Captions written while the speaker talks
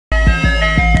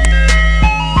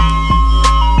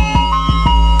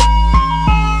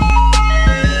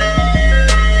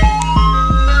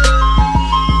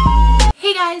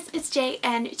Shay,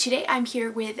 and today I'm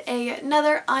here with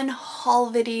another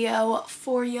unhaul video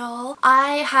for y'all.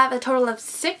 I have a total of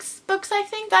 6 books, I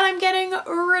think, that I'm getting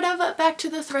rid of back to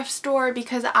the thrift store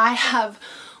because I have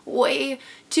way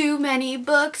too many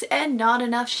books and not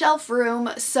enough shelf room.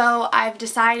 So I've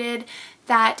decided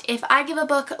that if I give a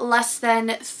book less than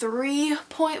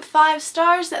 3.5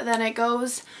 stars, then it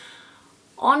goes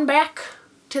on back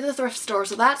to the thrift store.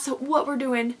 So that's what we're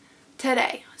doing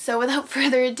today. So without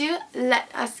further ado, let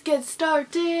us get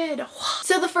started.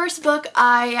 So the first book,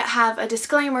 I have a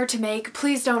disclaimer to make.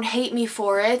 Please don't hate me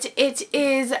for it. It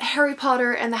is Harry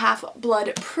Potter and the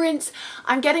Half-Blood Prince.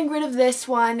 I'm getting rid of this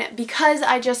one because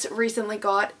I just recently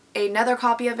got another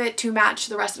copy of it to match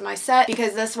the rest of my set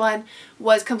because this one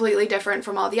was completely different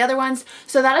from all the other ones.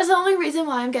 So that is the only reason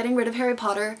why I'm getting rid of Harry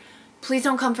Potter. Please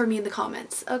don't come for me in the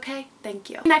comments, okay? Thank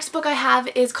you. The next book I have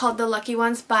is called The Lucky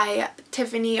Ones by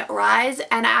Tiffany Rise,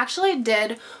 and I actually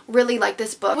did really like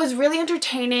this book. It was really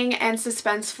entertaining and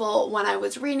suspenseful when I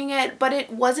was reading it, but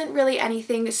it wasn't really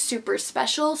anything super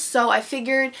special, so I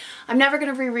figured I'm never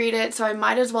going to reread it, so I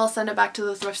might as well send it back to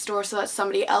the thrift store so that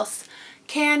somebody else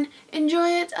can enjoy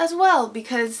it as well,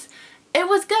 because it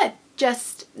was good,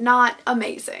 just not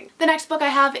amazing. The next book I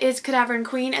have is Cadaver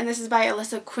Queen, and this is by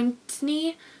Alyssa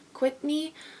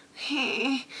Whitney.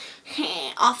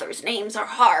 Authors' names are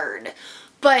hard.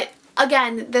 But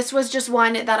again, this was just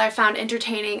one that I found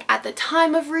entertaining at the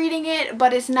time of reading it,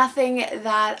 but it's nothing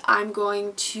that I'm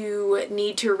going to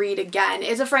need to read again.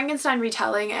 It's a Frankenstein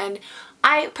retelling, and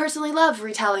I personally love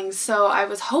retellings, so I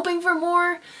was hoping for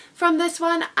more from this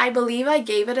one. I believe I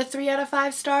gave it a 3 out of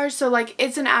 5 stars, so like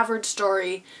it's an average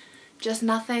story. Just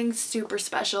nothing super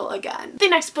special again. The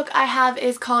next book I have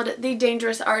is called The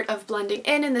Dangerous Art of Blending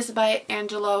In, and this is by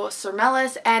Angelo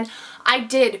Sermelis, and I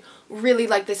did really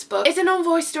like this book. It's an own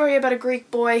voice story about a Greek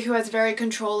boy who has very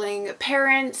controlling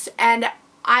parents, and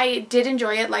I did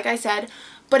enjoy it, like I said,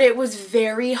 but it was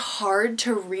very hard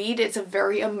to read. It's a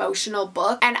very emotional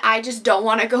book, and I just don't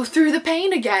want to go through the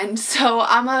pain again, so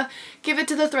I'm gonna give it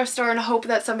to the thrift store and hope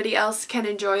that somebody else can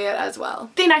enjoy it as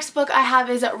well. The next book I have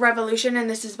is Revolution, and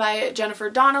this is by Jennifer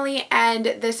Donnelly,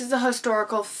 and this is a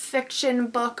historical fiction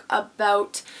book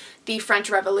about the French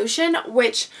Revolution,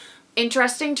 which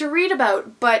interesting to read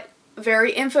about, but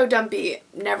very info dumpy.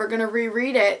 Never gonna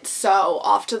reread it, so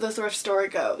off to the thrift store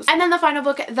it goes. And then the final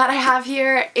book that I have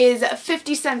here is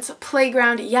 50 Cent's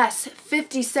Playground. Yes,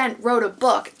 50 Cent wrote a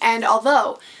book, and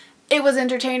although it was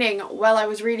entertaining while I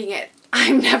was reading it,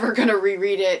 I'm never gonna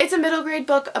reread it. It's a middle grade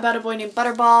book about a boy named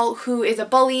Butterball who is a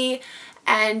bully,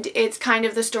 and it's kind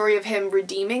of the story of him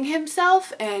redeeming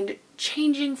himself and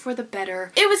changing for the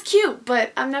better. It was cute,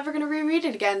 but I'm never gonna reread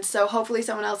it again, so hopefully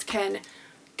someone else can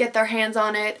get their hands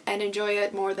on it and enjoy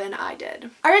it more than I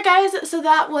did. Alright guys, so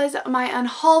that was my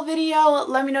unhaul video.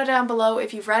 Let me know down below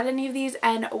if you've read any of these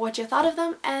and what you thought of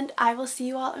them, and I will see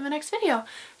you all in my next video.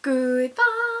 Goodbye!